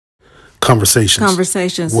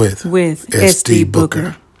Conversations with S.D.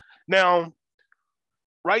 Booker. Now,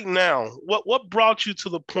 right now, what brought you to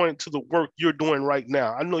the point to the work you're doing right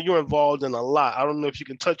now? I know you're involved in a lot. I don't know if you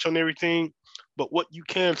can touch on everything, but what you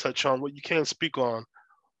can touch on, what you can speak on,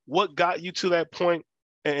 what got you to that point,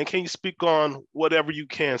 and can you speak on whatever you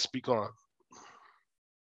can speak on?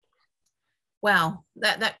 Wow,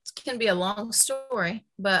 that can be a long story,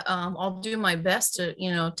 but I'll do my best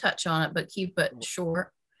to touch on it, but keep it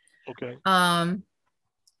short. Okay.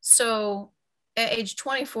 So at age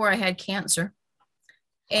 24, I had cancer,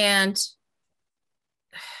 and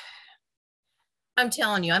I'm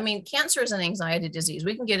telling you, I mean, cancer is an anxiety disease.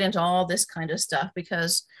 We can get into all this kind of stuff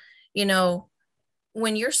because,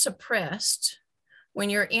 when you're suppressed, when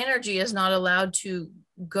your energy is not allowed to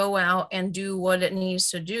go out and do what it needs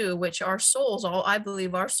to do, which our souls, I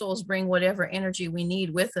believe our souls bring whatever energy we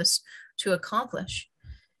need with us to accomplish.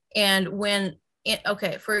 And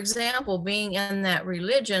for example, being in that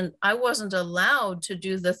religion, I wasn't allowed to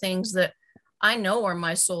do the things that I know are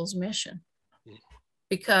my soul's mission,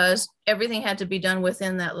 because everything had to be done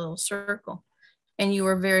within that little circle. And you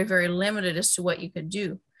were very, very limited as to what you could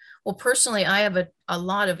do. Well, personally, I have a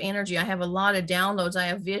lot of energy. I have a lot of downloads. I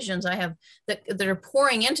have visions. I have that are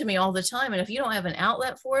pouring into me all the time. And if you don't have an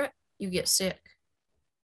outlet for it, you get sick.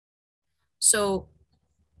 So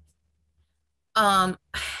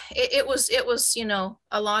it was,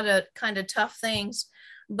 a lot of kind of tough things,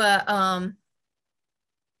 but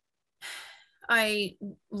I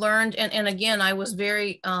learned, and again, I was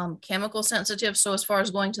very chemical sensitive. So as far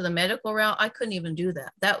as going to the medical route, I couldn't even do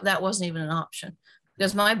that. That wasn't even an option,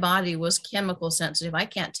 because my body was chemical sensitive. I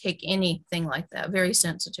can't take anything like that, very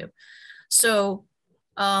sensitive. So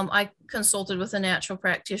I consulted with a natural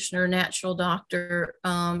practitioner, natural doctor.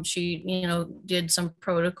 She, did some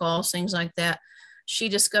protocols, things like that. She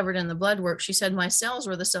discovered in the blood work, she said my cells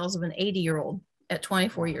were the cells of an 80-year-old at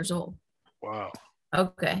 24 years old. Wow.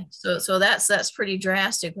 Okay. So that's pretty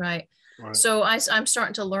drastic, right? So I'm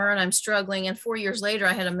starting to learn, I'm struggling. And 4 years later,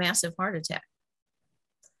 I had a massive heart attack.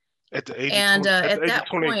 At the age and 20, at that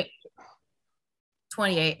point,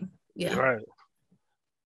 28. Yeah. Right.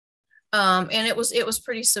 And it was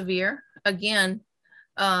pretty severe. Again,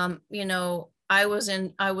 I was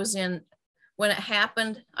in, when it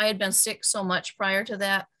happened, I had been sick so much prior to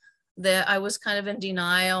that I was kind of in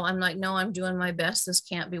denial. I'm like, no, I'm doing my best. This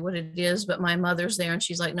can't be what it is. But my mother's there, and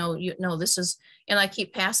she's like, no, this is, and I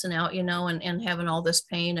keep passing out, and having all this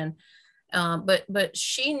pain. And, but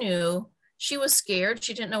she knew. She was scared.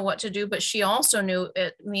 She didn't know what to do, but she also knew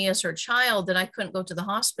me as her child that I couldn't go to the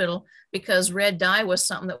hospital because red dye was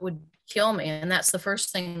something that would kill me. And that's the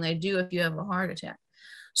first thing they do if you have a heart attack.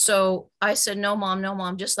 So I said, no,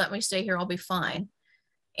 mom, just let me stay here. I'll be fine.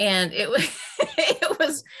 And it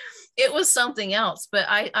was, it was something else, but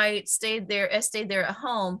I stayed there. I stayed there at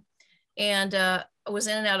home, and I was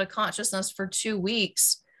in and out of consciousness for 2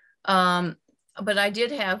 weeks. But I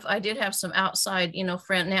did have some outside,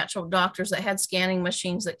 friend natural doctors that had scanning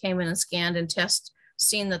machines that came in and scanned and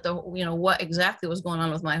seen that what exactly was going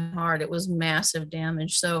on with my heart. It was massive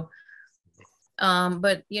damage. So,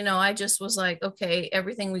 but I just was like, okay,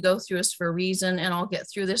 everything we go through is for a reason, and I'll get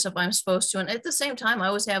through this if I'm supposed to. And at the same time, I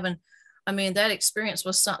was having, that experience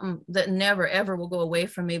was something that never, ever will go away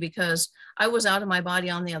from me, because I was out of my body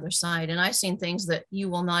on the other side, and I seen things that you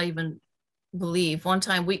will not even believe. One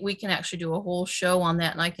time we can actually do a whole show on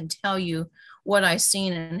that, and I can tell you what I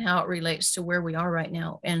seen and how it relates to where we are right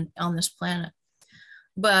now and on this planet.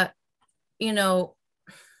 But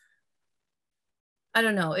I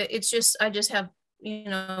don't know, it's just, I just have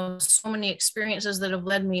so many experiences that have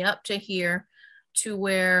led me up to here, to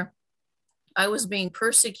where I was being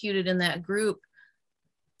persecuted in that group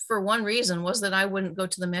for one reason, was that I wouldn't go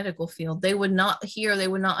to the medical field. They would not hear, they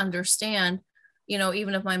would not understand.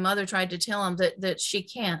 Even if my mother tried to tell them that she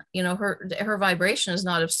can't, her vibration is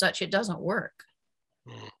not of such, it doesn't work.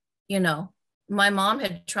 My mom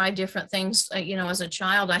had tried different things. As a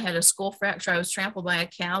child, I had a skull fracture. I was trampled by a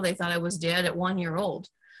cow. They thought I was dead at 1 year old.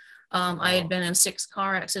 I had been in 6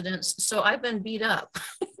 car accidents. So I've been beat up.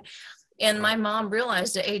 And my mom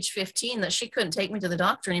realized at age 15 that she couldn't take me to the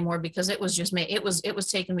doctor anymore, because it was just me. It was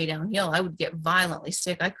taking me downhill. I would get violently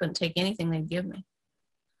sick. I couldn't take anything they'd give me.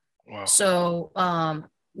 Wow. So,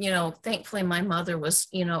 thankfully my mother was,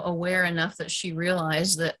 aware enough that she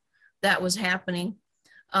realized that was happening.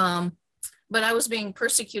 But I was being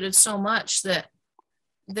persecuted so much that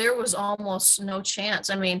there was almost no chance.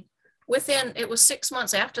 It was 6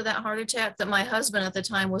 months after that heart attack that my husband at the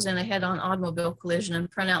time was in a head-on automobile collision and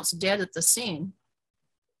pronounced dead at the scene.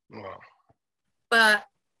 Wow. But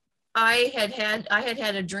I had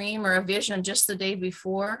had a dream or a vision just the day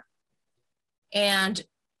before And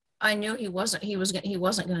I knew he wasn't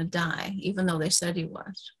going to die, even though they said he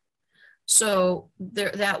was. So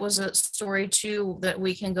that was a story too that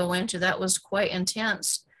we can go into. That was quite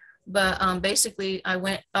intense. But basically, I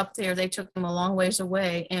went up there. They took him a long ways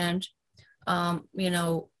away, and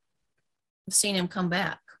seen him come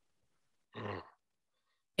back,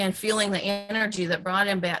 and feeling the energy that brought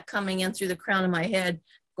him back coming in through the crown of my head,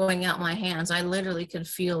 going out my hands. I literally could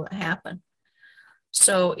feel it happen.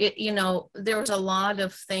 So there was a lot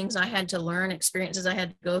of things I had to learn, experiences I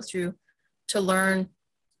had to go through to learn.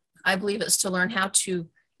 I believe it's to learn how to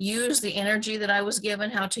use the energy that I was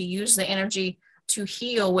given, how to use the energy to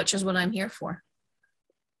heal, which is what I'm here for.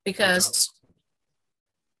 Because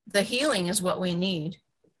the healing is what we need.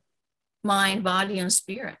 Mind, body, and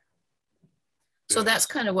spirit. So Yes. that's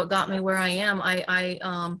kind of what got me where I am.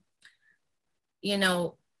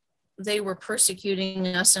 They were persecuting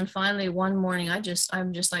us, and finally one morning I'm just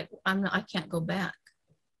like, I can't go back.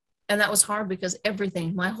 And that was hard because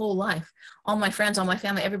everything, my whole life, all my friends, all my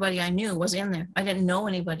family, everybody I knew was in there. I didn't know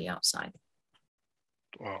anybody outside.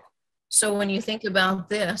 Wow. So when you think about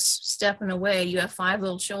this, stepping away, you have 5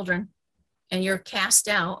 little children, and you're cast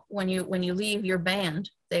out. When you leave, you're banned.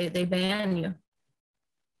 They ban you.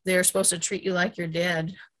 They're supposed to treat you like you're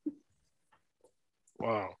dead.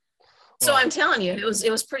 Wow. So I'm telling you,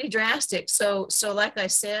 it was pretty drastic. So like I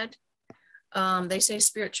said, they say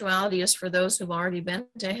spirituality is for those who've already been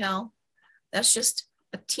to hell. That's just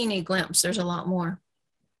a teeny glimpse. There's a lot more.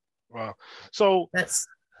 Wow. So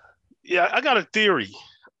I got a theory.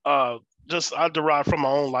 I derived from my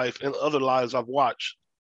own life and other lives I've watched.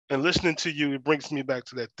 And listening to you, it brings me back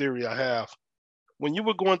to that theory I have. When you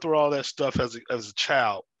were going through all that stuff as a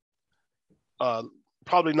child,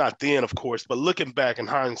 probably not then, of course, but looking back in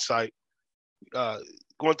hindsight,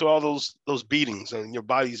 going through all those beatings and your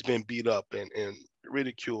body's been beat up and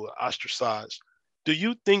ridiculed, ostracized. Do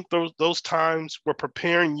you think those times were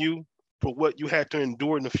preparing you for what you had to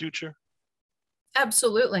endure in the future?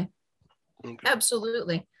 Absolutely. Okay.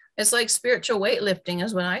 Absolutely. It's like spiritual weightlifting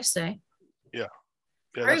is what I say. Yeah.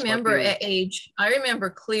 I remember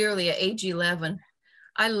clearly at age 11,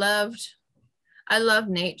 I loved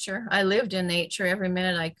nature. I lived in nature every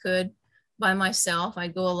minute I could by myself.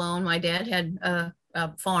 I'd go alone. My dad had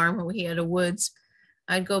a farm where he had a woods.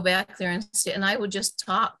 I'd go back there and sit, and I would just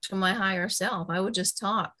talk to my higher self. I would just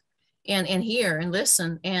talk and hear and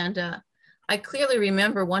listen. And I clearly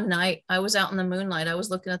remember one night I was out in the moonlight. I was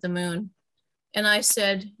looking at the moon, and I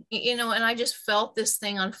said, and I just felt this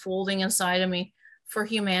thing unfolding inside of me for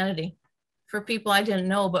humanity, for people I didn't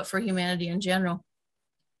know, but for humanity in general.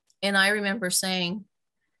 And I remember saying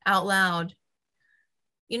out loud,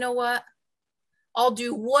 you know what? I'll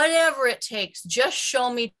do whatever it takes. Just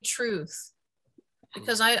show me truth.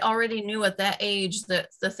 Because I already knew at that age that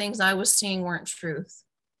the things I was seeing weren't truth.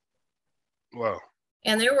 Wow.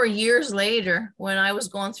 And there were years later when I was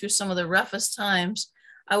going through some of the roughest times,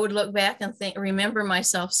 I would look back and remember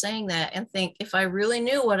myself saying that and think, if I really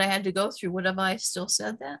knew what I had to go through, would have I still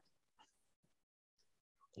said that?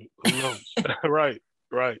 Who knows?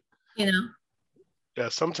 Right. Yeah.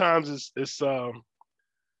 Sometimes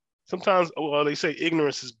sometimes they say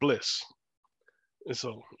ignorance is bliss. And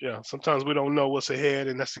so, sometimes we don't know what's ahead,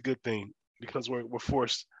 and that's a good thing because we're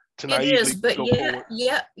forced to naively go forward.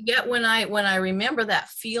 Yet when I remember that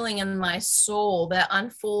feeling in my soul, that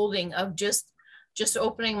unfolding of just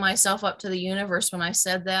opening myself up to the universe when I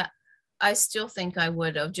said that, I still think I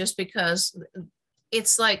would have, just because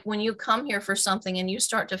it's like when you come here for something and you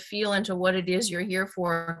start to feel into what it is you're here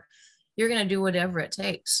for, you're going to do whatever it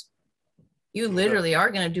takes. You literally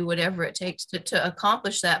are going to do whatever it takes to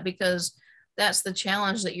accomplish that, because that's the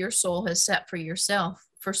challenge that your soul has set for yourself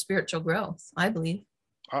for spiritual growth, I believe.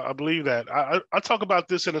 I believe that. I talk about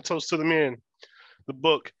this in A Toast to the Men, the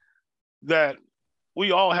book, that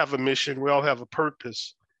we all have a mission. We all have a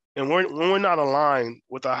purpose. And when we're not aligned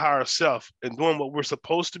with our higher self and doing what we're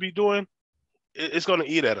supposed to be doing, it's going to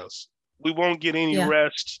eat at us. We won't get any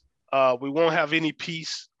rest. We won't have any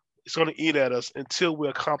peace. It's going to eat at us until we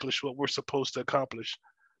accomplish what we're supposed to accomplish.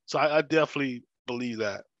 So I definitely believe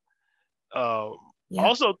that. I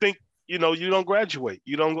also think, you don't graduate.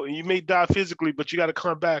 You may die physically, but you got to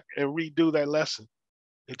come back and redo that lesson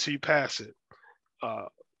until you pass it. I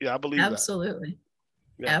believe Absolutely.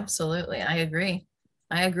 that. Yeah. Absolutely. I agree.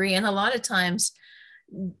 And a lot of times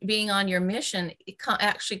being on your mission,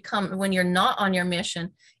 when you're not on your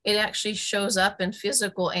mission, it actually shows up in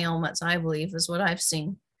physical ailments, I believe, is what I've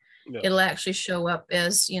seen. Yeah. It'll actually show up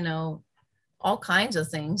as, all kinds of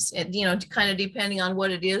things, kind of depending on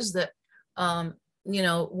what it is that you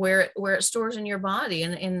know, where it stores in your body.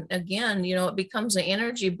 And again, you know, it becomes an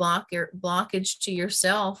energy blockage to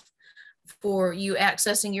yourself for you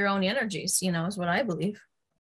accessing your own energies, you know, is what I believe.